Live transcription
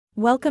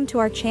Welcome to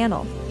our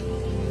channel.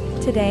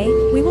 Today,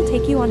 we will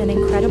take you on an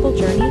incredible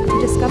journey to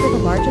discover the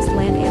largest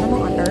land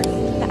animal on Earth,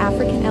 the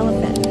African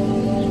elephant.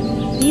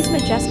 These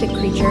majestic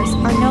creatures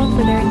are known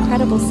for their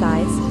incredible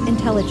size,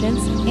 intelligence,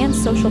 and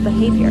social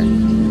behavior.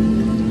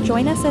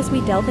 Join us as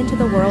we delve into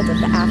the world of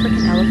the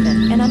African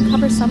elephant and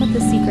uncover some of the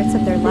secrets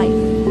of their life.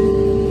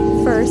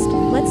 First,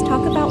 let's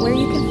talk about where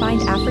you can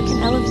find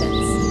African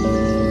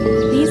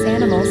elephants. These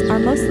animals are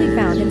mostly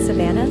found in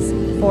savannas,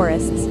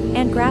 forests,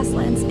 and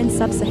grasslands in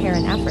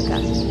sub-Saharan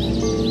Africa.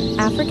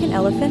 African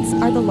elephants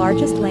are the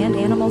largest land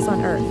animals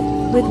on Earth,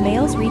 with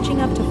males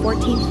reaching up to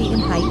 14 feet in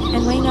height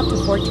and weighing up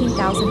to 14,000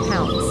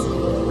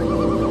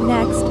 pounds.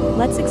 Next,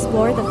 let's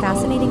explore the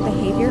fascinating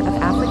behavior of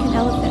African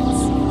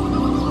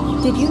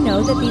elephants. Did you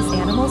know that these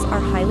animals are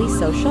highly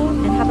social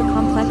and have a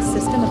complex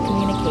system of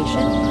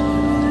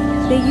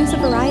communication? They use a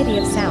variety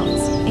of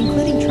sounds,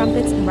 including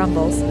trumpets and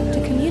rumbles,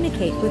 to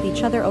communicate with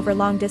each other over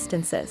long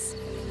distances.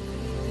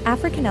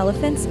 African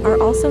elephants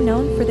are also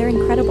known for their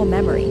incredible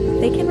memory.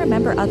 They can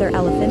remember other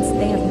elephants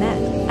they have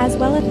met, as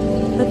well as...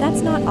 But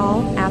that's not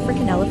all.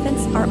 African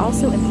elephants are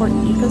also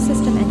important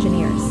ecosystem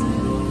engineers.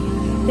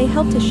 They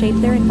help to shape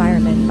their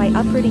environment by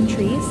uprooting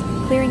trees,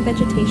 clearing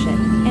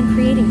vegetation, and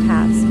creating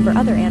paths for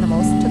other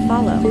animals to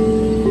follow.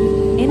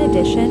 In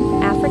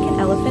addition, African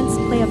elephants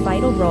play a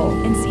vital role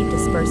in seed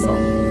dispersal,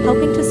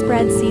 helping to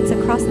spread seeds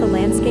across the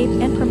landscape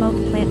and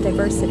promote plant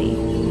diversity.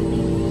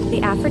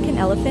 The African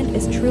elephant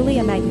is truly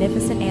a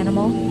magnificent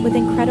animal with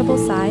incredible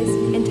size,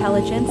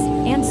 intelligence,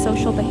 and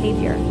social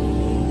behavior.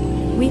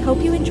 We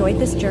hope you enjoyed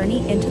this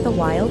journey into the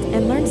wild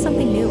and learned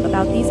something new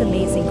about these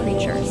amazing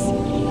creatures.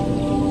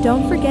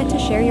 Don't forget to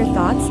share your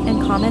thoughts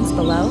and comments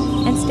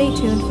below, and stay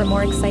tuned for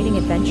more exciting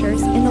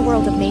adventures in the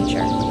world of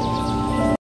nature.